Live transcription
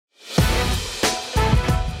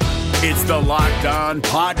It's the Locked On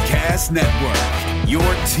Podcast Network, your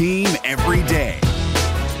team every day.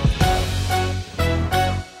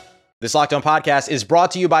 This Locked On Podcast is brought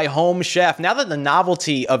to you by Home Chef. Now that the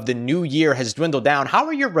novelty of the new year has dwindled down, how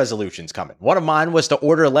are your resolutions coming? One of mine was to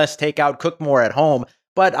order less takeout, cook more at home,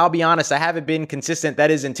 but I'll be honest, I haven't been consistent. That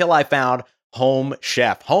is until I found Home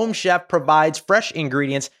Chef. Home Chef provides fresh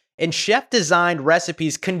ingredients and chef-designed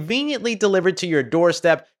recipes conveniently delivered to your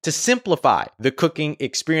doorstep to simplify the cooking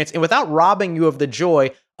experience and without robbing you of the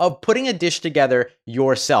joy of putting a dish together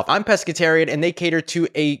yourself. I'm pescatarian and they cater to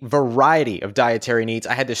a variety of dietary needs.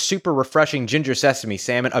 I had this super refreshing ginger sesame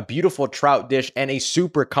salmon, a beautiful trout dish, and a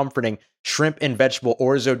super comforting shrimp and vegetable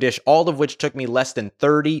orzo dish, all of which took me less than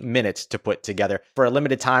 30 minutes to put together. For a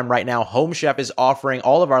limited time right now, Home Chef is offering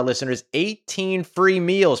all of our listeners 18 free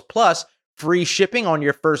meals plus free shipping on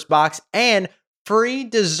your first box and free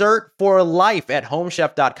dessert for life at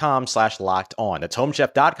homechef.com/lockedon. That's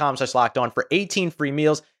homechef.com/lockedon for 18 free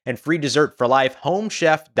meals and free dessert for life.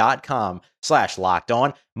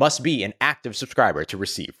 Homechef.com/lockedon. Must be an active subscriber to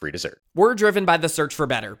receive free dessert. We're driven by the search for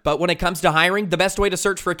better, but when it comes to hiring, the best way to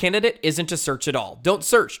search for a candidate isn't to search at all. Don't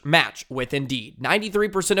search, match with Indeed.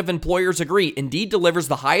 93% of employers agree Indeed delivers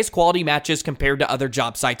the highest quality matches compared to other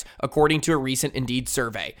job sites, according to a recent Indeed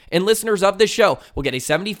survey. And listeners of this show will get a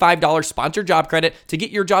 $75 sponsored job credit to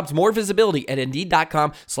get your jobs more visibility at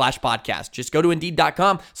Indeed.com/podcast. Just go to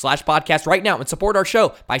Indeed.com/podcast right now and support our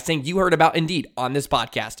show by saying you heard about Indeed on this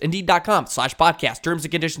podcast. Indeed.com/podcast. Terms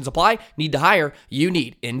and conditions apply. Need to hire? You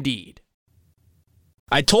need Indeed.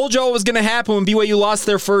 I told y'all what was going to happen when BYU lost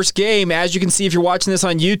their first game. As you can see, if you're watching this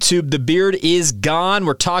on YouTube, the beard is gone.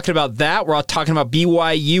 We're talking about that. We're all talking about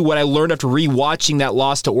BYU, what I learned after rewatching that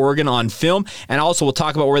loss to Oregon on film. And also, we'll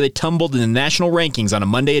talk about where they tumbled in the national rankings on a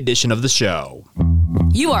Monday edition of the show.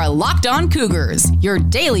 You are Locked On Cougars, your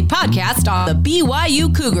daily podcast on the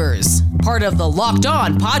BYU Cougars. Part of the Locked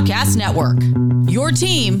On Podcast Network. Your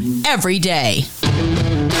team every day.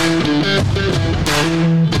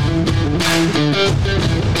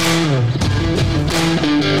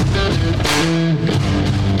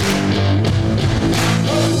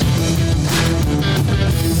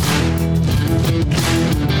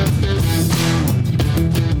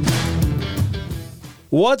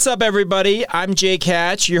 What's up, everybody? I'm Jake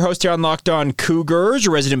Hatch, your host here on Locked On Cougars,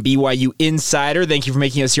 your resident BYU insider. Thank you for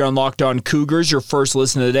making us here on Locked On Cougars your first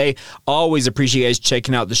listen of the day. Always appreciate you guys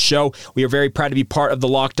checking out the show. We are very proud to be part of the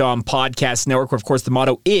Locked On Podcast Network, where, of course, the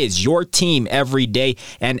motto is your team every day.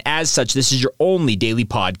 And as such, this is your only daily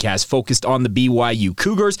podcast focused on the BYU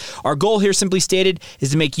Cougars. Our goal here, simply stated, is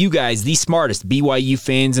to make you guys the smartest BYU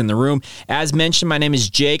fans in the room. As mentioned, my name is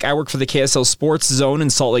Jake. I work for the KSL Sports Zone in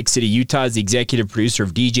Salt Lake City, Utah, as the executive producer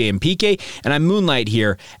of DJ and PK, and I moonlight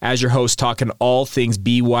here as your host talking all things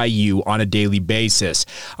BYU on a daily basis.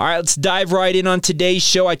 All right, let's dive right in on today's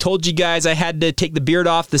show. I told you guys I had to take the beard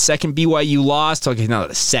off the second BYU lost. Okay, not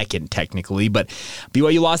the second technically, but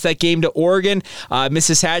BYU lost that game to Oregon.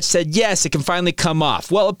 Mrs. Hatch said, yes, it can finally come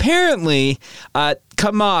off. Well, apparently,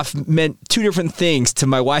 come off meant two different things to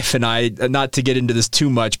my wife and I, not to get into this too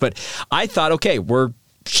much, but I thought, okay, we're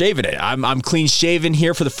shaving it. I'm clean shaven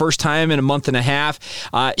here for the first time in a month and a half.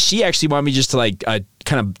 She actually wanted me just to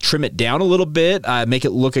kind of trim it down a little bit, make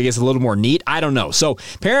it look, I guess, a little more neat. I don't know. So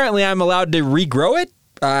apparently I'm allowed to regrow it.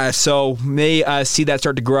 So may see that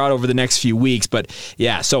start to grow out over the next few weeks. But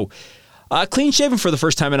yeah, so clean shaven for the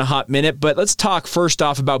first time in a hot minute, but let's talk first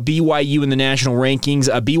off about BYU in the national rankings.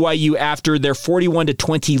 BYU, after their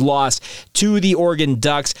 41-20 loss to the Oregon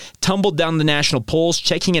Ducks, tumbled down the national polls,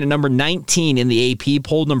 checking in at number 19 in the AP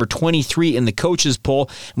poll, number 23 in the coaches poll.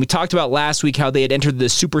 And we talked about last week how they had entered the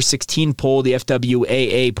Super 16 poll, the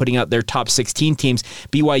FWAA, putting out their top 16 teams.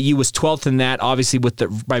 BYU was 12th in that, obviously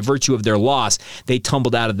by virtue of their loss. They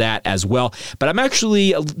tumbled out of that as well. But I'm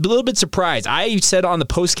actually a little bit surprised. I said on the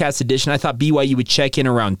postcast edition, I thought BYU would check in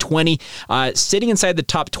around 20. Sitting inside the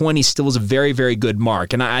top 20 still is a very, very good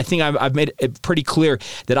mark. And I think I've made it pretty clear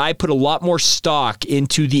that I put a lot more stock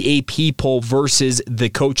into the AP poll versus the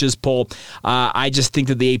coaches poll. I just think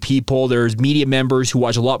that the AP poll, there's media members who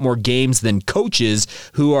watch a lot more games than coaches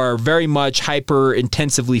who are very much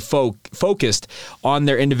hyper-intensively focused on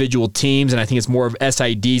their individual teams. And I think it's more of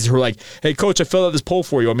SIDs who are like, hey, coach, I filled out this poll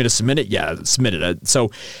for you. Want me to submit it? Yeah, submit it.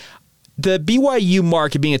 So the BYU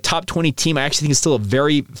mark of being a top 20 team, I actually think is still a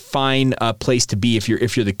very fine place to be if you're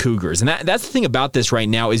the Cougars. And that's the thing about this right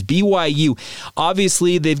now is BYU.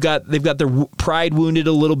 Obviously, they've got their pride wounded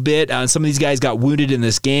a little bit. Some of these guys got wounded in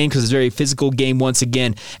this game because it's a very physical game once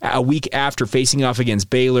again. A week after facing off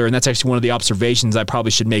against Baylor, and that's actually one of the observations I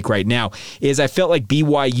probably should make right now. Is I felt like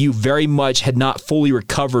BYU very much had not fully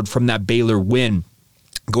recovered from that Baylor win.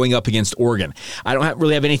 going up against Oregon. I don't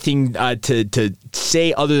really have anything to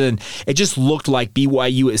say other than it just looked like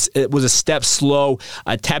BYU it was a step slow,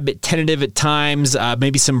 a tad bit tentative at times,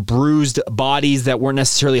 maybe some bruised bodies that weren't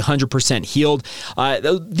necessarily 100% healed.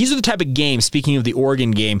 These are the type of games, speaking of the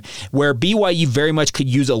Oregon game, where BYU very much could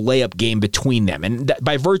use a layup game between them. And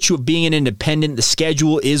by virtue of being an independent, the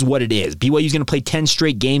schedule is what it is. BYU is going to play 10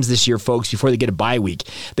 straight games this year, folks, before they get a bye week.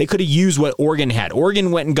 They could have used what Oregon had.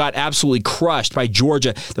 Oregon went and got absolutely crushed by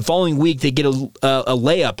Georgia. The following week, they get a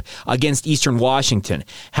layup against Eastern Washington.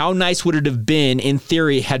 How nice would it have been, in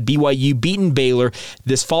theory, had BYU beaten Baylor?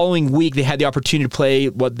 This following week, they had the opportunity to play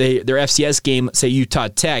their FCS game, say Utah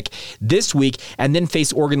Tech, this week, and then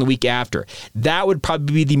face Oregon the week after. That would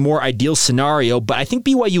probably be the more ideal scenario, but I think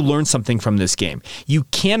BYU learned something from this game. You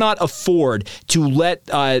cannot afford to let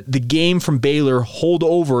the game from Baylor hold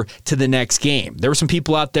over to the next game. There were some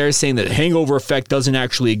people out there saying that hangover effect doesn't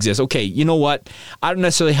actually exist. Okay, you know what? I don't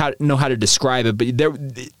necessarily know how to describe it, but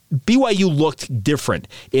BYU looked different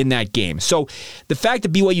in that game. So the fact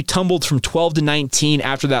that BYU tumbled from 12-19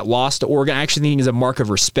 after that loss to Oregon, I actually think is a mark of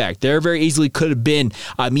respect. There very easily could have been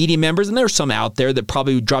media members, and there are some out there that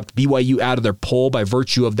probably dropped BYU out of their poll by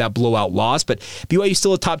virtue of that blowout loss, but BYU is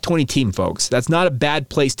still a top 20 team, folks. That's not a bad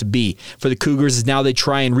place to be for the Cougars as now they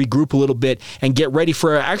try and regroup a little bit and get ready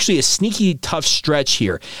for actually a sneaky tough stretch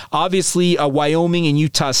here. Obviously, Wyoming and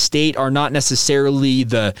Utah State are not necessarily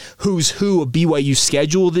the who's who of BYU's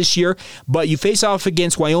schedule this year, but you face off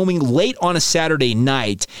against Wyoming late on a Saturday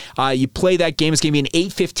night. You play that game. It's going to be an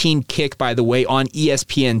 8:15 kick, by the way, on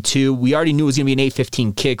ESPN2. We already knew it was going to be an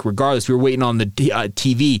 8:15 kick regardless. We were waiting on the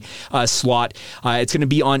TV slot. It's going to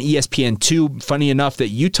be on ESPN2. Funny enough that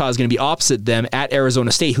Utah is going to be opposite them at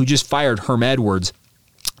Arizona State, who just fired Herm Edwards.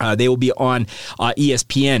 They will be on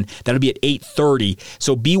ESPN. That'll be at 8:30.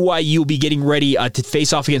 So BYU will be getting ready to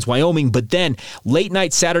face off against Wyoming. But then late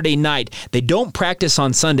night Saturday night, they don't practice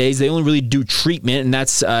on Sundays. They only really do treatment, and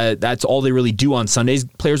that's all they really do on Sundays.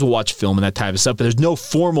 Players will watch film and that type of stuff, but there's no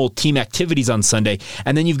formal team activities on Sunday.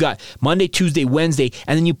 And then you've got Monday, Tuesday, Wednesday,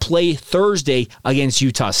 and then you play Thursday against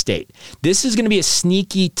Utah State. This is going to be a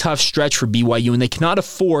sneaky, tough stretch for BYU, and they cannot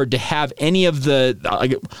afford to have any of the,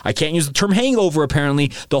 I can't use the term hangover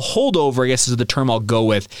apparently, the holdover, I guess is the term I'll go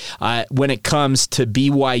with, when it comes to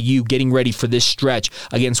BYU getting ready for this stretch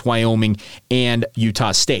against Wyoming and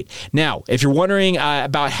Utah State. Now, if you're wondering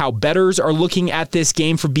about how bettors are looking at this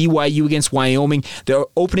game for BYU against Wyoming, the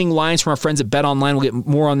opening lines from our friends at BetOnline, we'll get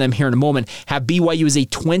more on them here in a moment, have BYU as a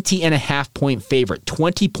 20.5-point favorite,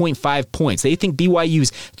 20.5 points. They think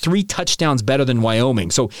BYU's 3 touchdowns better than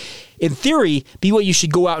Wyoming. So, in theory, BYU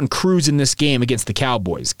should go out and cruise in this game against the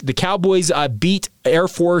Cowboys. The Cowboys beat Air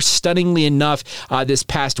Force stunningly enough this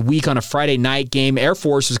past week on a Friday night game. Air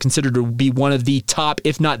Force was considered to be one of the top,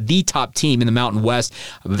 if not the top team in the Mountain West.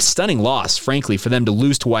 A stunning loss, frankly, for them to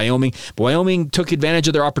lose to Wyoming. But Wyoming took advantage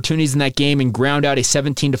of their opportunities in that game and ground out a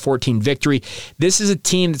 17-14 victory. This is a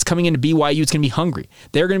team that's coming into BYU. It's going to be hungry.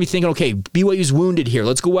 They're going to be thinking, okay, BYU's wounded here.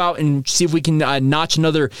 Let's go out and see if we can notch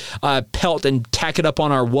another pelt and tack it up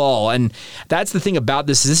on our wall. And that's the thing about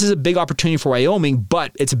this. This is a big opportunity for Wyoming,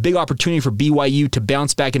 but it's a big opportunity for BYU to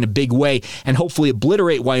bounce back in a big way and hopefully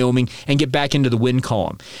obliterate Wyoming and get back into the win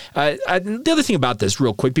column. The other thing about this,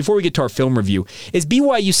 real quick, before we get to our film review, is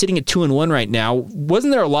BYU sitting at 2-1 right now.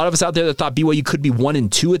 Wasn't there a lot of us out there that thought BYU could be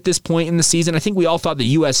 1-2 at this point in the season? I think we all thought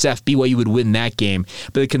the USF BYU would win that game,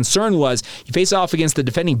 but the concern was you face off against the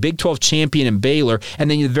defending Big 12 champion in Baylor, and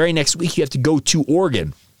then the very next week you have to go to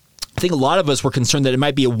Oregon. I think a lot of us were concerned that it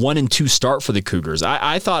might be a 1-2 start for the Cougars.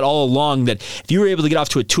 I thought all along that if you were able to get off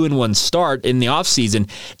to a 2-1 start in the offseason,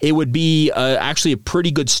 it would be actually a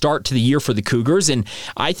pretty good start to the year for the Cougars, and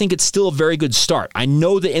I think it's still a very good start. I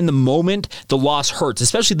know that in the moment, the loss hurts,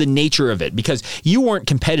 especially the nature of it, because you weren't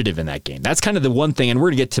competitive in that game. That's kind of the one thing, and we're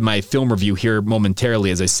going to get to my film review here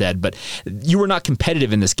momentarily, as I said, but you were not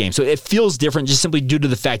competitive in this game, so it feels different just simply due to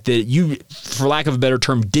the fact that you, for lack of a better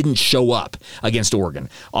term, didn't show up against Oregon.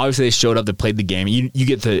 Obviously, they showed up, they played the game. You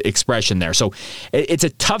get the expression there. So it's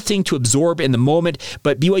a tough thing to absorb in the moment,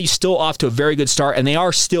 but BYU's still off to a very good start, and they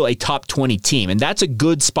are still a top 20 team, and that's a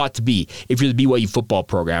good spot to be if you're the BYU football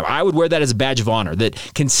program. I would wear that as a badge of honor,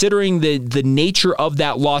 that considering the nature of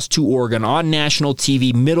that loss to Oregon on national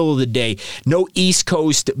TV, middle of the day, no East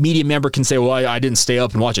Coast media member can say, well, I didn't stay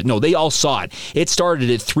up and watch it. No, they all saw it. It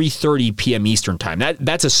started at 3:30 p.m. Eastern time.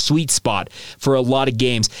 That's a sweet spot for a lot of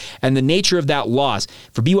games, and the nature of that loss,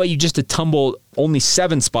 for BYU just to tumble only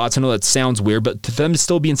 7 spots. I know that sounds weird, but for them to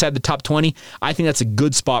still be inside the top 20, I think that's a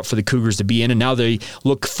good spot for the Cougars to be in. And now they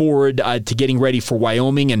look forward to getting ready for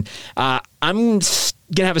Wyoming. And I'm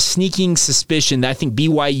going to have a sneaking suspicion that I think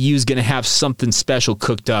BYU is going to have something special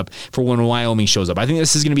cooked up for when Wyoming shows up. I think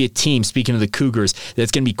this is going to be a team, speaking of the Cougars,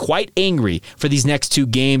 that's going to be quite angry for these next 2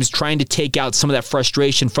 games, trying to take out some of that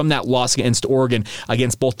frustration from that loss against Oregon,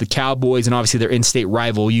 against both the Cowboys and obviously their in-state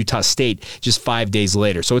rival, Utah State, just 5 days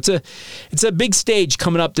later. So it's a big stage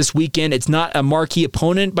coming up this weekend. It's not a marquee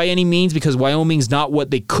opponent by any means because Wyoming's not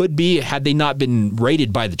what they could be had they not been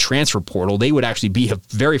rated by the transfer portal. They would actually be a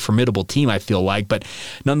very formidable team, I feel like, but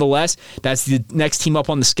nonetheless, that's the next team up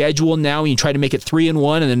on the schedule now. You try to make it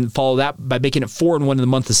 3-1 and then follow that by making it 4-1 in the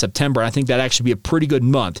month of September. I think that actually be a pretty good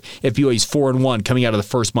month if BYU's 4-1 coming out of the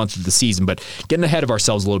first month of the season. But getting ahead of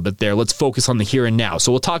ourselves a little bit there, let's focus on the here and now.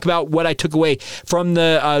 So we'll talk about what I took away from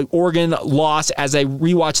the Oregon loss as I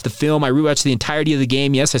rewatched the film. I rewatched the entirety of the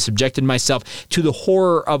game. Yes, I subjected myself to the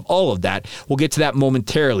horror of all of that. We'll get to that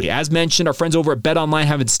momentarily. As mentioned, our friends over at BetOnline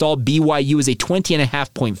have installed BYU as a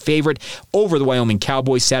 20.5-point favorite over the Wyoming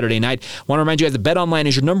Cowboys Saturday night. I want to remind you guys that BetOnline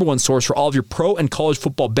is your number one source for all of your pro and college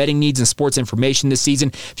football betting needs and sports information this season.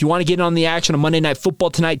 If you want to get in on the action on Monday Night Football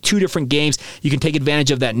tonight, 2 different games, you can take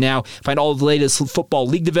advantage of that now. Find all of the latest football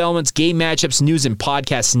league developments, game matchups, news, and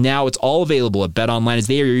podcasts now. It's all available at BetOnline as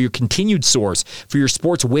they are your continued source for your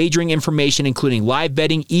sports wagering information, including live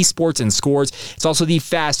betting, esports, and scores. It's also the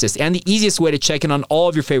fastest and the easiest way to check in on all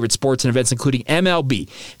of your favorite sports and events, including MLB,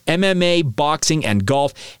 MMA, boxing, and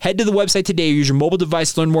golf. Head to the website today or use your mobile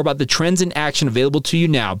device to learn more about the trends in action available to you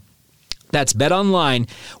now. That's BetOnline,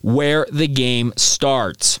 where the game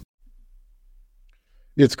starts.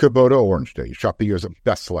 It's Kubota Orange Day. Shop the year's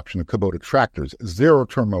best selection of Kubota tractors,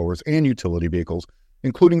 zero-turn mowers, and utility vehicles,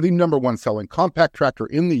 including the #1 selling compact tractor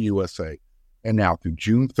in the USA. And now through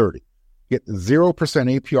June 30, get 0%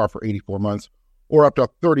 APR for 84 months or up to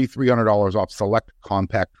 $3,300 off select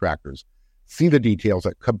compact tractors. See the details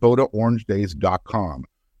at KubotaOrangeDays.com.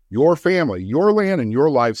 Your family, your land, and your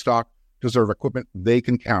livestock deserve equipment they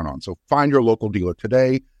can count on. So find your local dealer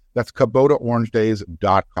today. That's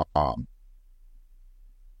KubotaOrangeDays.com.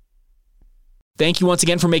 Thank you once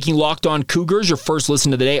again for making Locked On Cougars your first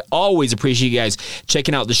listen of the day. Always appreciate you guys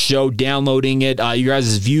checking out the show, downloading it, you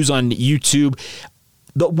guys' views on YouTube.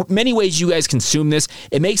 The many ways you guys consume this,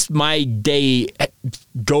 it makes my day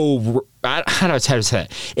go. How do I say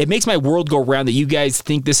it? It makes my world go round that you guys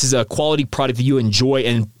think this is a quality product that you enjoy,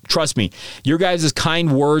 and trust me, your guys'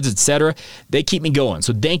 kind words, etc., they keep me going.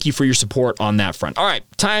 So thank you for your support on that front. All right,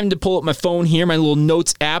 time to pull up my phone here, my little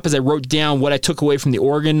notes app, as I wrote down what I took away from the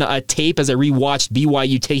Oregon tape as I rewatched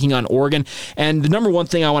BYU taking on Oregon. And the number one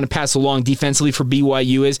thing I want to pass along defensively for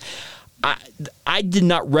BYU is I did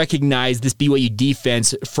not recognize this BYU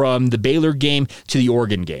defense from the Baylor game to the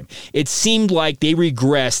Oregon game. It seemed like they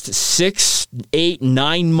regressed 6, 8,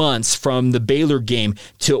 9 months from the Baylor game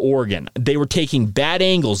to Oregon. They were taking bad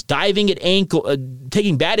angles, diving at ankles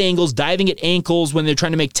when they're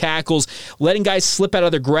trying to make tackles, letting guys slip out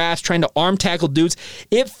of their grasp, trying to arm tackle dudes.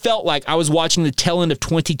 It felt like I was watching the tail end of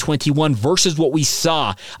 2021 versus what we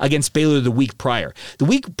saw against Baylor the week prior. The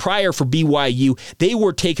week prior for BYU, they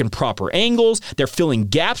were taking proper angles. They're filling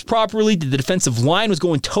gaps properly. The defensive line was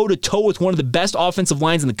going toe-to-toe with one of the best offensive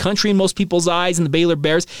lines in the country in most people's eyes in the Baylor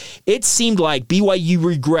Bears. It seemed like BYU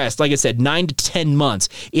regressed, like I said, 9 to 10 months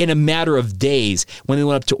in a matter of days when they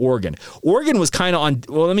went up to Oregon. Oregon was kind of on,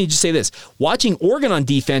 well, let me just say this. Watching Oregon on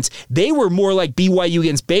defense, they were more like BYU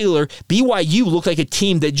against Baylor. BYU looked like a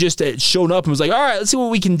team that just showed up and was like, all right, let's see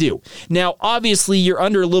what we can do. Now, obviously, you're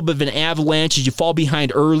under a little bit of an avalanche as you fall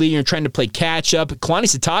behind early and you're trying to play catch-up. Kalani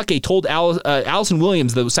Sitake told Allison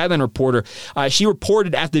Williams, the sideline reporter, she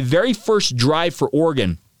reported at the very first drive for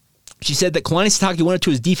Oregon, she said that Kalani Sitake went up to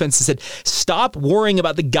his defense and said, stop worrying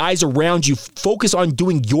about the guys around you. Focus on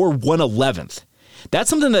doing your 111th.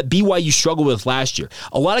 That's something that BYU struggled with last year.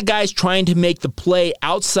 A lot of guys trying to make the play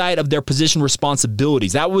outside of their position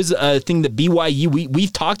responsibilities. That was a thing that BYU,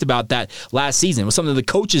 we've talked about that last season. It was something the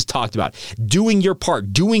coaches talked about. Doing your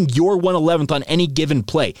part, doing your 111th on any given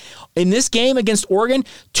play. In this game against Oregon,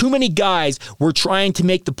 too many guys were trying to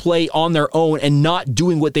make the play on their own and not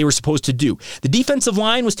doing what they were supposed to do. The defensive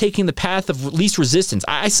line was taking the path of least resistance.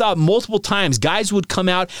 I saw it multiple times. Guys would come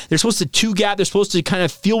out. They're supposed to two-gap. They're supposed to kind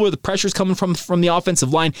of feel where the pressure's coming from the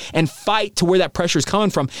offensive line and fight to where that pressure is coming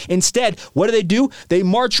from. Instead, what do? They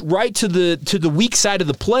march right to the weak side of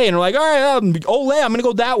the play and are like, all right, Ole, I'm going to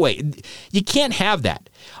go that way. You can't have that.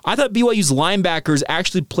 I thought BYU's linebackers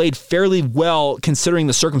actually played fairly well considering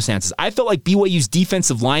the circumstances. I felt like BYU's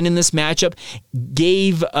defensive line in this matchup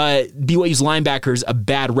gave BYU's linebackers a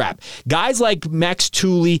bad rap. Guys like Max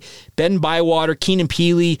Tooley, Ben Bywater, Keenan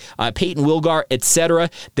Peely, Peyton Wilgar, etc.,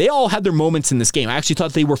 they all had their moments in this game. I actually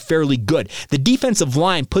thought they were fairly good. The defensive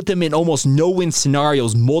line put them in almost no-win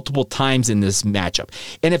scenarios multiple times in this matchup.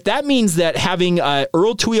 And if that means that having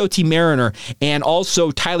Earl Tuioti Mariner and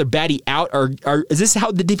also Tyler Batty out, is this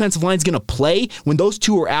how the defensive line is going to play when those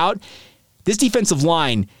two are out? This defensive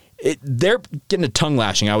line, they're getting a tongue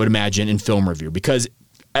lashing, I would imagine, in film review, because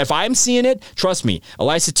if I'm seeing it, trust me,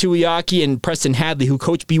 Elisa Tuiaki and Preston Hadley, who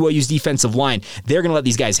coach BYU's defensive line, they're going to let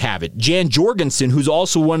these guys have it. Jan Jorgensen, who's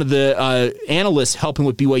also one of the analysts helping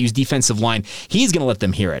with BYU's defensive line, he's going to let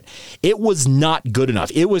them hear it. It was not good enough.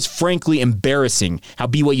 It was frankly embarrassing how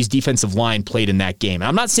BYU's defensive line played in that game. And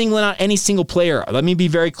I'm not singling out any single player. Let me be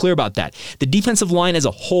very clear about that. The defensive line as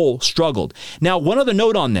a whole struggled. Now, one other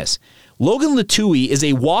note on this. Logan Latui is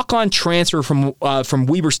a walk-on transfer from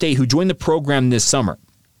Weber State who joined the program this summer.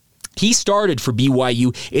 He started for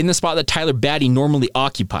BYU in the spot that Tyler Batty normally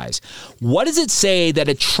occupies. What does it say that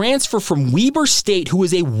a transfer from Weber State, who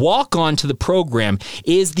is a walk-on to the program,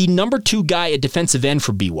 is the number 2 guy at defensive end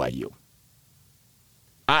for BYU?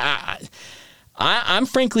 I'm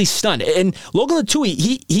frankly stunned. And Logan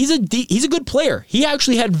Latui, he's a good player. He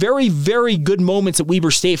actually had very, very good moments at Weber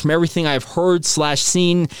State from everything I've heard /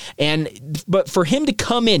 seen. But for him to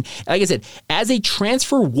come in, like I said, as a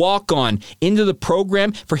transfer walk-on into the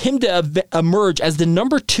program, for him to emerge as the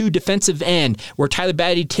number 2 defensive end where Tyler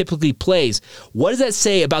Batty typically plays, what does that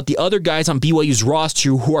say about the other guys on BYU's roster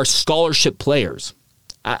who are scholarship players?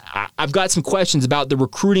 I've got some questions about the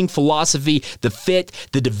recruiting philosophy, the fit,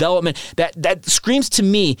 the development. That screams to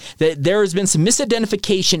me that there has been some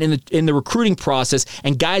misidentification in the recruiting process,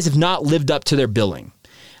 and guys have not lived up to their billing.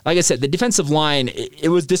 Like I said, the defensive line, it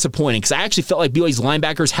was disappointing because I actually felt like BYU's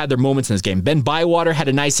linebackers had their moments in this game. Ben Bywater had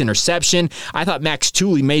a nice interception. I thought Max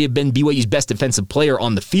Tooley may have been BYU's best defensive player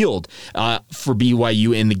on the field for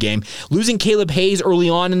BYU in the game. Losing Caleb Hayes early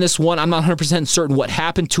on in this one, I'm not 100% certain what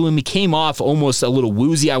happened to him. He came off almost a little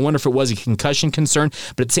woozy. I wonder if it was a concussion concern,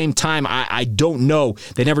 but at the same time, I don't know.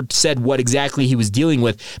 They never said what exactly he was dealing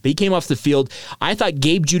with, but he came off the field. I thought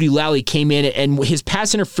Gabe Judy-Lally came in, and his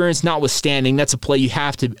pass interference notwithstanding, that's a play you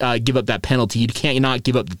have to give up that penalty. You can't not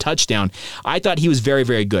give up the touchdown. I thought he was very,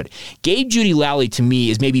 very good. Gabe Judy-Lally, to me,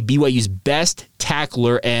 is maybe BYU's best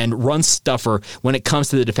tackler and run stuffer when it comes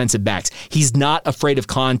to the defensive backs. He's not afraid of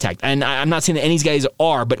contact. And I'm not saying that any of these guys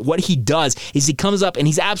are, but what he does is he comes up and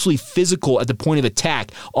he's absolutely physical at the point of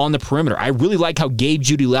attack on the perimeter. I really like how Gabe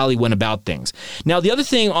Judy-Lally went about things. Now, the other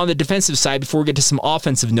thing on the defensive side, before we get to some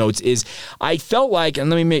offensive notes, is I felt like, and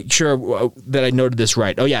let me make sure that I noted this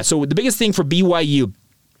right. Oh, yeah. So the biggest thing for BYU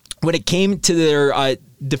when it came to their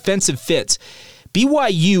defensive fits,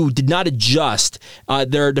 BYU did not adjust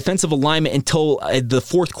their defensive alignment until the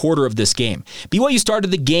fourth quarter of this game. BYU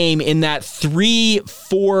started the game in that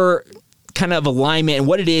 3-4 kind of alignment, and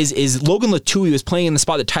what it is Logan Latui was playing in the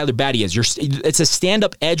spot that Tyler Batty is. It's a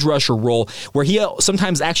stand-up edge rusher role where he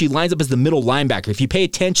sometimes actually lines up as the middle linebacker. If you pay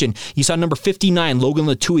attention, you saw number 59, Logan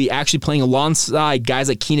Latui, actually playing alongside guys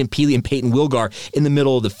like Keenan Peely and Peyton Wilgar in the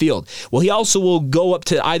middle of the field. Well, he also will go up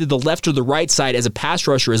to either the left or the right side as a pass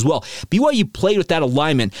rusher as well. BYU played with that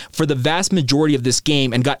alignment for the vast majority of this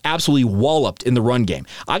game and got absolutely walloped in the run game.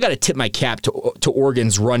 I got to tip my cap to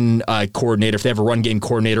Oregon's run coordinator, if they have a run game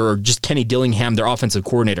coordinator, or just Kenny Dillingham, their offensive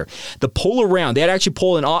coordinator. The pull around, they had actually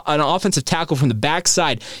pulled an offensive tackle from the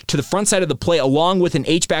backside to the front side of the play along with an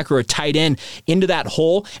H-back or a tight end into that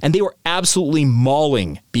hole, and they were absolutely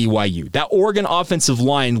mauling BYU. That Oregon offensive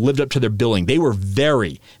line lived up to their billing. They were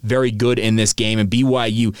very, very good in this game, and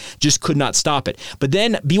BYU just could not stop it. But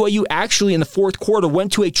then BYU actually in the fourth quarter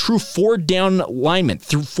went to a true 4-down alignment,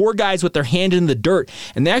 threw 4 guys with their hand in the dirt,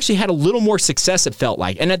 and they actually had a little more success, it felt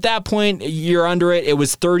like. And at that point, you're under it. It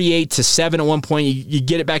was 38-7 at one point. You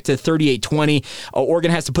get it back to 38-20.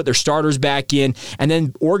 Oregon has to put their starters back in, and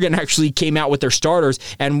then Oregon actually came out with their starters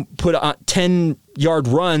and put 10-yard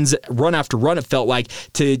runs, run after run, it felt like,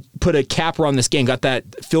 to put a capper on this game. Got that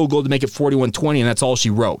field goal to make it 41-20, and that's all she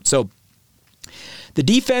wrote. So the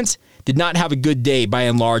defense did not have a good day by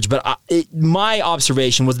and large, but my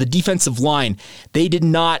observation was the defensive line, they did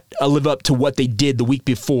not live up to what they did the week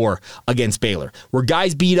before against Baylor. Were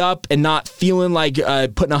guys beat up and not feeling like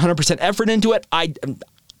putting 100% effort into it?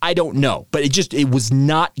 I don't know, but it was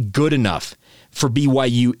not good enough for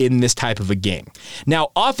BYU in this type of a game.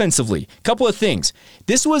 Now, offensively, a couple of things.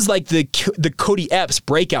 This was like the Cody Epps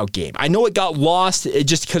breakout game. I know it got lost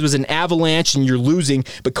just because it was an avalanche and you're losing,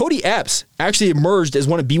 but Cody Epps actually emerged as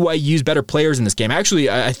one of BYU's better players in this game. Actually,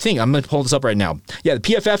 I think, I'm going to pull this up right now. Yeah, the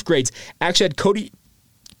PFF grades actually had Cody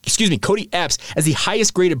Epps as the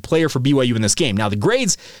highest graded player for BYU in this game. Now, the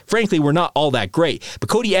grades, frankly, were not all that great, but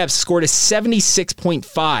Cody Epps scored a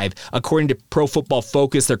 76.5 according to Pro Football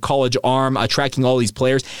Focus, their college arm, tracking all these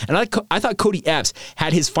players. And I thought Cody Epps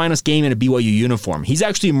had his finest game in a BYU uniform. He's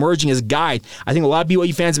actually emerging as a guy. I think a lot of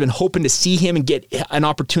BYU fans have been hoping to see him and get an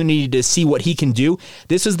opportunity to see what he can do.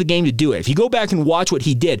 This was the game to do it. If you go back and watch what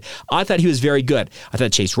he did, I thought he was very good. I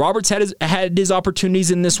thought Chase Roberts had his opportunities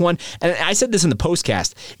in this one. And I said this in the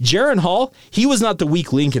postcast. Jaron Hall, he was not the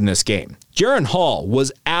weak link in this game. Jaron Hall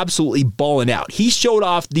was absolutely balling out. He showed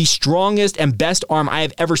off the strongest and best arm I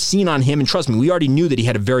have ever seen on him, and trust me, we already knew that he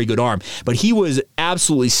had a very good arm, but he was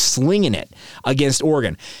absolutely slinging it against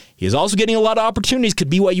Oregon. He was also getting a lot of opportunities because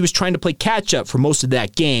BYU was trying to play catch-up for most of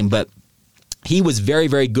that game, but he was very,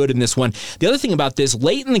 very good in this one. The other thing about this,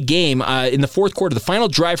 late in the game, in the fourth quarter, the final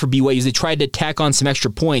drive for BYU, is they tried to tack on some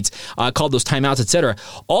extra points, called those timeouts, etc.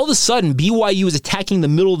 All of a sudden, BYU was attacking the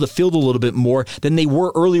middle of the field a little bit more than they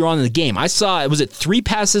were earlier on in the game. I saw, was it 3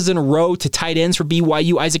 passes in a row to tight ends for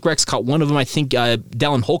BYU? Isaac Rex caught one of them. I think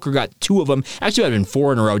Dallin Holker got 2 of them. Actually, it might have been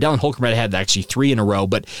 4 in a row. Dallin Holker might have had actually 3 in a row.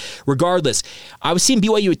 But regardless, I was seeing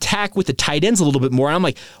BYU attack with the tight ends a little bit more, and I'm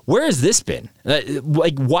like, where has this been?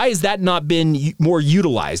 Why has that not been more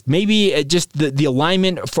utilized? Maybe just the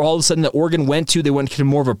alignment for all of a sudden that Oregon went to, they went to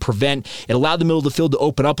more of a prevent. It allowed the middle of the field to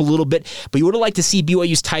open up a little bit, but you would have liked to see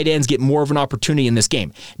BYU's tight ends get more of an opportunity in this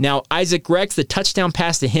game. Now, Isaac Rex, the touchdown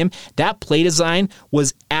pass to him, that play design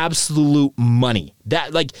was absolute money.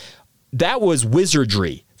 That was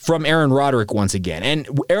wizardry from Aaron Roderick once again.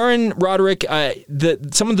 And Aaron Roderick,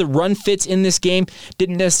 some of the run fits in this game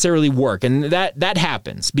didn't necessarily work. And that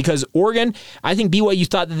happens because Oregon, I think BYU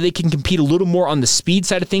thought that they can compete a little more on the speed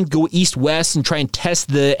side of things, go east-west and try and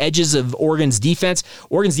test the edges of Oregon's defense.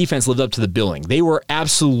 Oregon's defense lived up to the billing. They were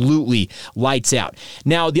absolutely lights out.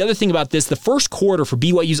 Now, the other thing about this, the first quarter for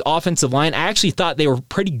BYU's offensive line, I actually thought they were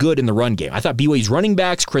pretty good in the run game. I thought BYU's running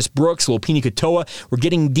backs, Chris Brooks, Lopini Katoa, were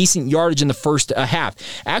getting decent yardage in the first half.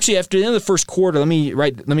 Actually, after the end of the first quarter, let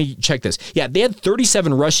me check this. Yeah, they had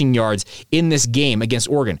 37 rushing yards in this game against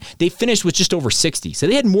Oregon. They finished with just over 60. So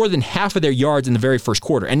they had more than half of their yards in the very first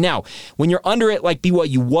quarter. And now, when you're under it like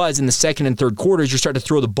BYU was in the second and third quarters, you're starting to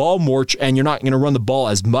throw the ball more and you're not going to run the ball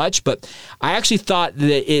as much. But I actually thought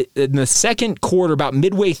that in the second quarter, about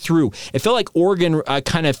midway through, it felt like Oregon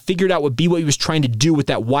kind of figured out what BYU was trying to do with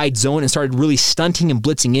that wide zone and started really stunting and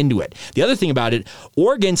blitzing into it. The other thing about it,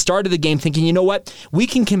 Oregon started the game thinking, you know what, we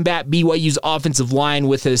can combat BYU's offensive line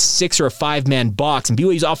with a 6 or a 5-man box, and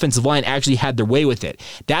BYU's offensive line actually had their way with it.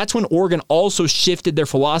 That's when Oregon also shifted their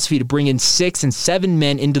philosophy to bring in 6 and 7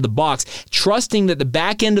 men into the box, trusting that the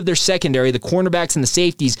back end of their secondary, the cornerbacks and the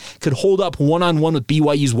safeties, could hold up one-on-one with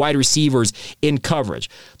BYU's wide receivers in coverage.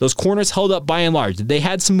 Those corners held up by and large. They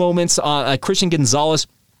had some moments. Christian Gonzalez,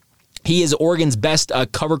 he is Oregon's best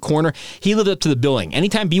cover corner. He lived up to the billing.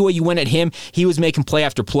 Anytime BYU went at him, he was making play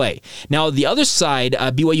after play. Now, the other side,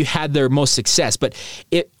 BYU had their most success, but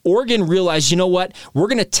Oregon realized, you know what? We're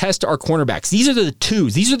going to test our cornerbacks. These are the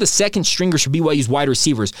twos. These are the second stringers for BYU's wide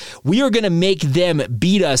receivers. We are going to make them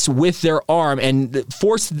beat us with their arm and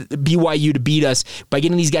force BYU to beat us by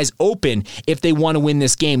getting these guys open if they want to win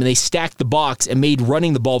this game. And they stacked the box and made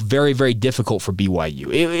running the ball very, very difficult for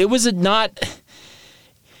BYU. It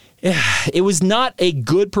was not a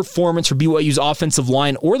good performance for BYU's offensive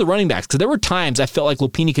line or the running backs, because there were times I felt like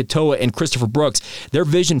Lopini Katoa and Christopher Brooks, their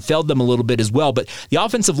vision failed them a little bit as well. But the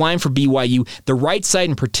offensive line for BYU, the right side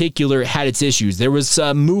in particular, had its issues. There was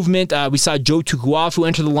movement. We saw Joe Tukuafu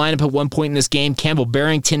enter the lineup at one point in this game. Campbell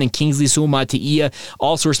Barrington and Kingsley Suamataia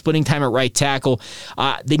also were splitting time at right tackle.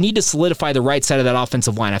 They need to solidify the right side of that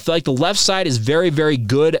offensive line. I feel like the left side is very, very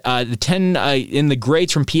good. The 10 in the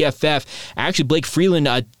grades from PFF, actually Blake Freeland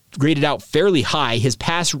graded out fairly high. His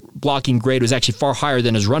pass blocking grade was actually far higher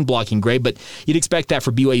than his run blocking grade, but you'd expect that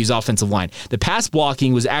for BYU's offensive line. The pass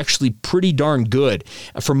blocking was actually pretty darn good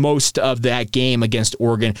for most of that game against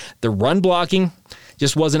Oregon. The run blocking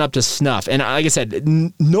just wasn't up to snuff. And like I said,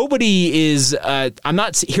 nobody is, I'm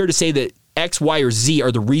not here to say that X, Y, or Z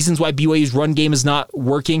are the reasons why BYU's run game is not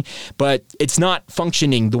working, but it's not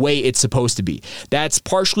functioning the way it's supposed to be. That's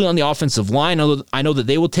partially on the offensive line. I know that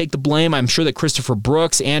they will take the blame. I'm sure that Christopher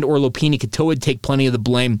Brooks and or Lopini Katoa would take plenty of the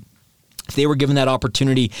blame. they were given that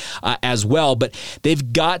opportunity as well. But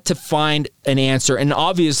they've got to find an answer. And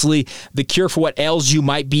obviously, the cure for what ails you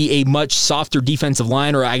might be a much softer defensive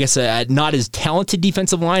line, or I guess a not as talented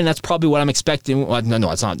defensive line. That's probably what I'm expecting. Well,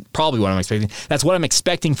 no, it's not probably what I'm expecting. That's what I'm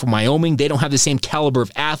expecting from Wyoming. They don't have the same caliber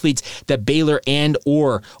of athletes that Baylor and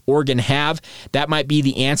or Oregon have. That might be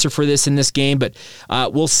the answer for this in this game, but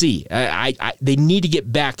we'll see. They need to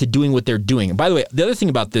get back to doing what they're doing. And by the way, the other thing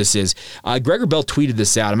about this is Gregor Bell tweeted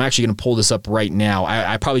this out. I'm actually going to pull this up right now.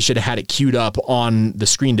 I probably should have had it queued up on the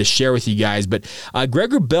screen to share with you guys, but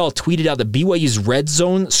Gregor Bell tweeted out that BYU's red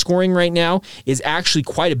zone scoring right now is actually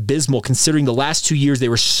quite abysmal considering the last 2 years they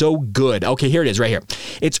were so good. Okay, here it is right here.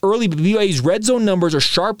 It's early, but BYU's red zone numbers are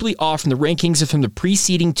sharply off from the rankings from the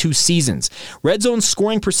preceding 2 seasons. Red zone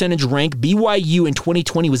scoring percentage rank, BYU in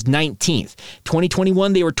 2020 was 19th.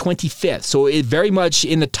 2021, they were 25th, so it very much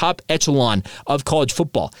in the top echelon of college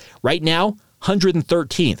football. Right now,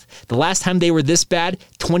 113th. The last time they were this bad,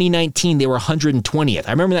 2019, they were 120th.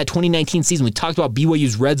 I remember that 2019 season, we talked about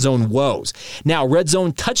BYU's red zone woes. Now, red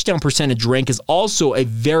zone touchdown percentage rank is also a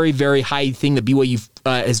very, very high thing that BYU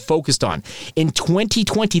is focused on. In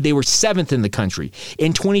 2020, they were 7th in the country.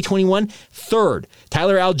 In 2021, 3rd.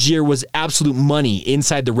 Tyler Algier was absolute money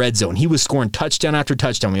inside the red zone. He was scoring touchdown after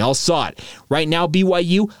touchdown. We all saw it. Right now,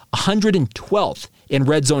 BYU, 112th. In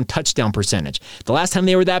red zone touchdown percentage. The last time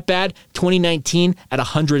they were that bad, 2019 at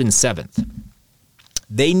 107th.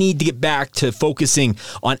 They need to get back to focusing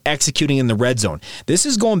on executing in the red zone. This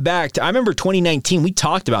is going back to, I remember 2019, we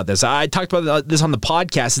talked about this. I talked about this on the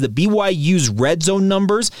podcast, is that BYU's red zone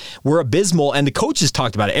numbers were abysmal, and the coaches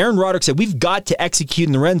talked about it. Aaron Roderick said, we've got to execute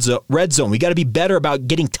in the red zone. We got to be better about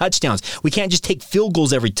getting touchdowns. We can't just take field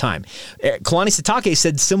goals every time. Kalani Sitake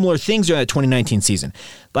said similar things during that 2019 season.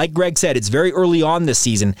 Like Greg said, it's very early on this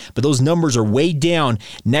season, but those numbers are way down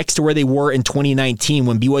next to where they were in 2019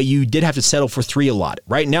 when BYU did have to settle for 3 a lot.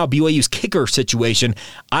 Right now, BYU's kicker situation,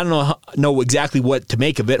 I don't know exactly what to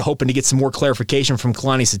make of it, hoping to get some more clarification from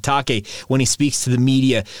Kalani Sitake when he speaks to the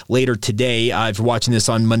media later today. If you're watching this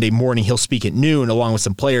on Monday morning, he'll speak at noon along with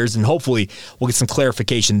some players, and hopefully we'll get some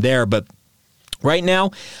clarification there. But right now,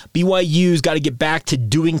 BYU's got to get back to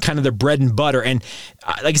doing kind of their bread and butter. And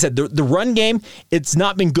like I said, the run game, it's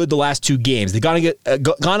not been good the last 2 games. They've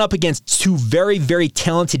gone up against 2 very, very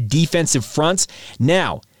talented defensive fronts.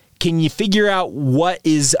 Now, can you figure out what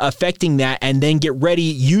is affecting that and then get ready,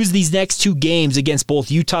 use these next 2 games against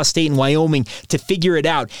both Utah State and Wyoming to figure it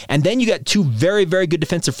out? And then you got 2 very, very good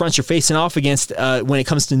defensive fronts you're facing off against when it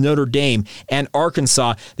comes to Notre Dame and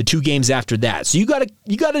Arkansas, the 2 games after that. So you got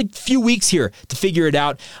a few weeks here to figure it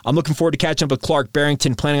out. I'm looking forward to catching up with Clark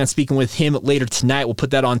Barrington, planning on speaking with him later tonight. We'll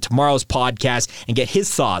put that on tomorrow's podcast and get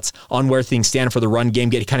his thoughts on where things stand for the run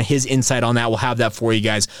game, get kind of his insight on that. We'll have that for you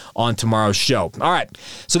guys on tomorrow's show. All right,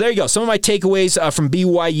 so there you go. Some of my takeaways from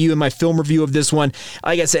BYU and my film review of this one.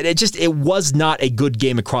 Like I said, it was not a good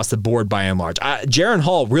game across the board by and large. Jaron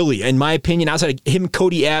Hall, really, in my opinion, outside of him,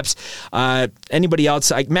 Cody Epps, anybody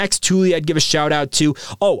else, Max Tooley, I'd give a shout out to.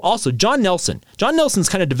 Oh, also, John Nelson. John Nelson's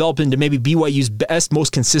kind of developed into maybe BYU's best,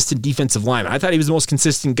 most consistent defensive lineman. I thought he was the most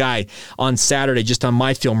consistent guy on Saturday, just on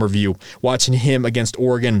my film review, watching him against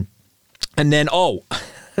Oregon. And then, on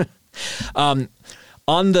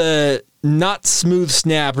the not a smooth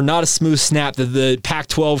snap that the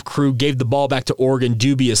Pac-12 crew gave the ball back to Oregon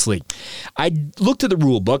dubiously. I looked at the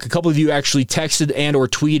rule book. A couple of you actually texted and or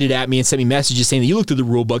tweeted at me and sent me messages saying that you looked at the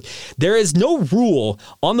rule book. There is no rule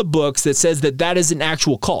on the books that says that is an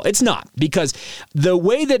actual call. It's not, because the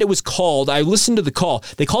way that it was called, I listened to the call,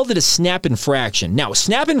 they called it a snap infraction. Now, a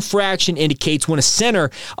snap infraction indicates when a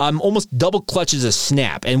center almost double clutches a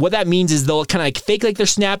snap. And what that means is they'll kind of fake like they're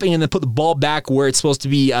snapping and then put the ball back where it's supposed to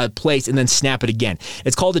be placed and then snap it again.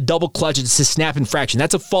 It's called a double clutch. It's a snap infraction.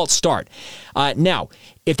 That's a false start. Now,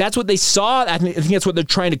 if that's what they saw, I think that's what they're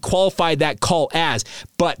trying to qualify that call as,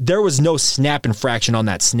 but there was no snap infraction on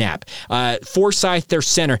that snap. Forsyth, their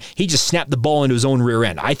center, he just snapped the ball into his own rear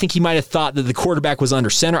end. I think he might have thought that the quarterback was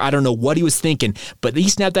under center. I don't know what he was thinking, but he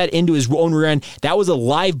snapped that into his own rear end. That was a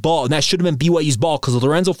live ball, and that should have been BYU's ball because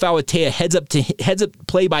Lorenzo Fauatea heads up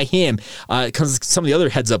play by him, because some of the other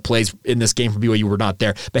heads up plays in this game for BYU were not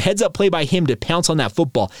there, but heads up play by him to pounce on that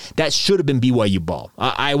football. That should have been BYU ball.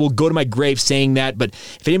 I will go to my grave saying that, but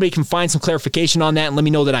if anybody can find some clarification on that and let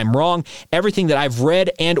me know that I'm wrong, everything that I've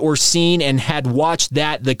read and or seen and had watched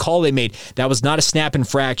the call they made, that was not a snap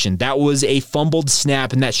infraction. That was a fumbled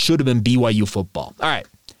snap, and that should have been BYU football. All right.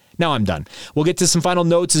 Now I'm done. We'll get to some final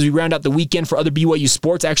notes as we round out the weekend for other BYU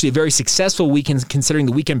sports. Actually, a very successful weekend considering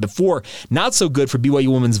the weekend before. Not so good for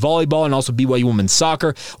BYU women's volleyball and also BYU women's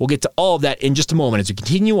soccer. We'll get to all of that in just a moment as we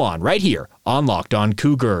continue on right here on Locked On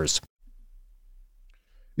Cougars.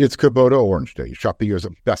 It's Kubota Orange Day. Shop the year's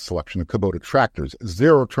best selection of Kubota tractors,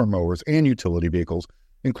 zero-turn mowers, and utility vehicles,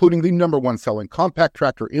 including the #1 selling compact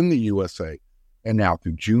tractor in the USA. And now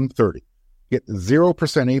through June 30, get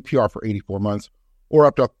 0% APR for 84 months or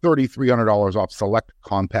up to $3,300 off select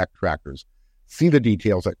compact tractors. See the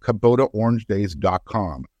details at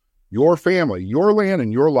KubotaOrangeDays.com. Your family, your land,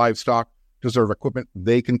 and your livestock deserve equipment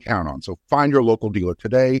they can count on. So find your local dealer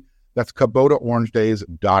today. That's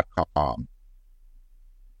KubotaOrangeDays.com.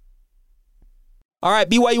 All right,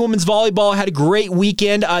 BYU women's volleyball had a great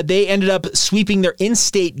weekend. They ended up sweeping their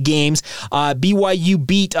in-state games. BYU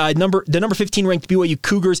beat the number 15 ranked BYU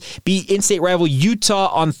Cougars, beat in-state rival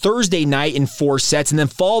Utah on Thursday night in 4 sets, and then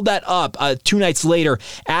followed that up 2 nights later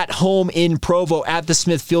at home in Provo at the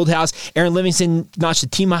Smith Fieldhouse. Aaron Livingston notched a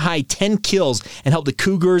team-high 10 kills and helped the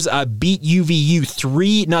Cougars beat UVU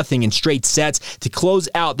 3-0 in straight sets to close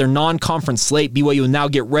out their non-conference slate. BYU will now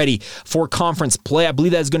get ready for conference play. I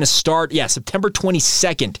believe that is going to start, September 22nd.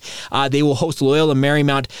 They will host Loyola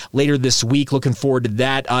Marymount later this week. Looking forward to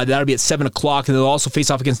that. That'll be at 7 o'clock, and they'll also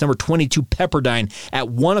face off against number 22 Pepperdine at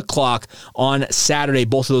 1 o'clock on Saturday.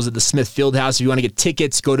 Both of those at the Smith Fieldhouse. If you want to get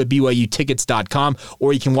tickets, go to BYUtickets.com,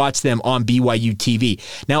 or you can watch them on BYU TV.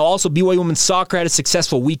 Now, also, BYU women's soccer had a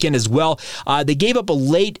successful weekend as well. They gave up a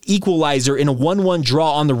late equalizer in a 1-1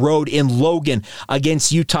 draw on the road in Logan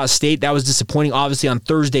against Utah State. That was disappointing, obviously, on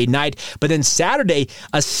Thursday night. But then Saturday,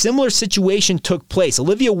 a similar situation took place.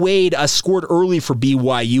 Olivia Wade scored early for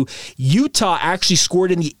BYU. Utah actually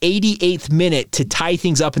scored in the 88th minute to tie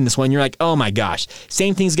things up in this one. You're like, oh my gosh,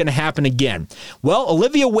 same thing's going to happen again. Well,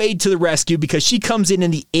 Olivia Wade to the rescue because she comes in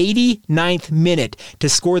the 89th minute to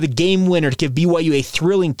score the game winner to give BYU a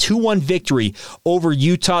thrilling 2-1 victory over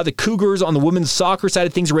Utah. The Cougars on the women's soccer side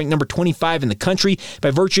of things are ranked number 25 in the country. By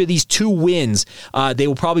virtue of these 2 wins, they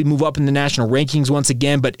will probably move up in the national rankings once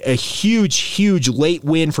again, but a huge late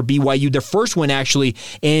win for BYU. Their first win actually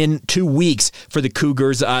in 2 weeks for the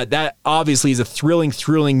Cougars. That obviously is a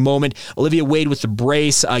thrilling moment. Olivia Wade with the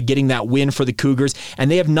brace, getting that win for the Cougars, and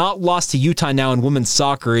they have not lost to Utah now in women's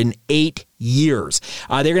soccer in 8 years.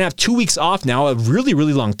 They're going to have 2 weeks off now, a really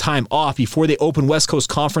long time off before they open West Coast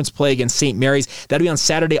Conference play against St. Mary's. That'll be on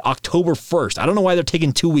Saturday, October 1st. I don't know why they're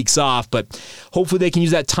taking 2 weeks off, but hopefully they can use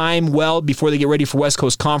that time well before they get ready for West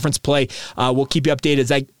Coast Conference play. We'll keep you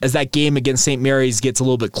updated as that game against St. Mary's gets a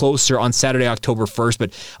little bit closer on Saturday, October 1st,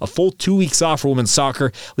 but a full 2 weeks off for women's soccer.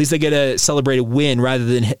 At least they get to celebrate a win rather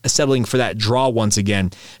than settling for that draw once again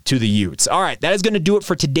to the Utes. All right, that is going to do it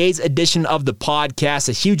for today's edition of the podcast.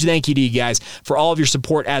 A huge thank you to you guys for all of your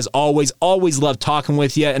support as always. Always love talking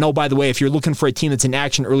with you. And oh, by the way, if you're looking for a team that's in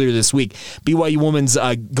action earlier this week, BYU Women's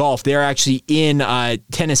Golf, they're actually in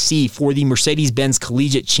Tennessee for the Mercedes-Benz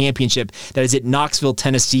Collegiate Championship that is at Knoxville,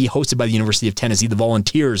 Tennessee, hosted by the University of Tennessee. The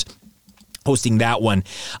Volunteers hosting that one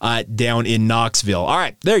down in Knoxville. All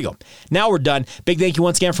right, there you go. Now we're done. Big thank you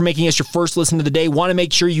once again for making us your first listen of the day. Want to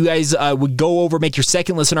make sure you guys would go over, make your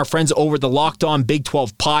second listen, our friends over at the Locked On Big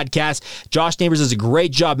 12 podcast. Josh Neighbors does a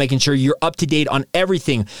great job making sure you're up to date on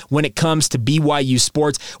everything when it comes to BYU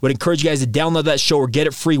sports. Would encourage you guys to download that show or get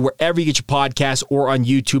it free wherever you get your podcasts or on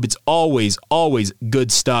YouTube. It's always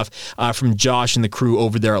good stuff from Josh and the crew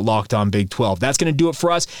over there at Locked On Big 12. That's going to do it for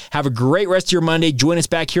us. Have a great rest of your Monday. Join us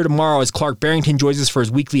back here tomorrow as Clark Barrington joins us for his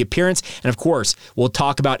weekly appearance. And of course, we'll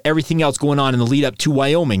talk about everything else going on in the lead up to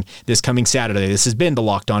Wyoming this coming Saturday. This has been the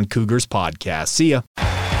Locked On Cougars podcast. See ya.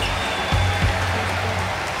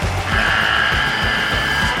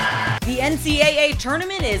 The NCAA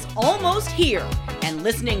tournament is almost here, and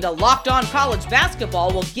listening to Locked On College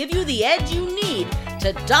Basketball will give you the edge you need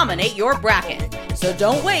to dominate your bracket. So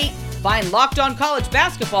don't wait. Find Locked On College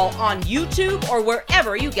Basketball on YouTube or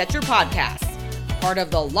wherever you get your podcasts. Part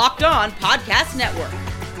of the Locked On Podcast Network.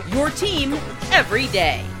 Your team every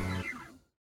day.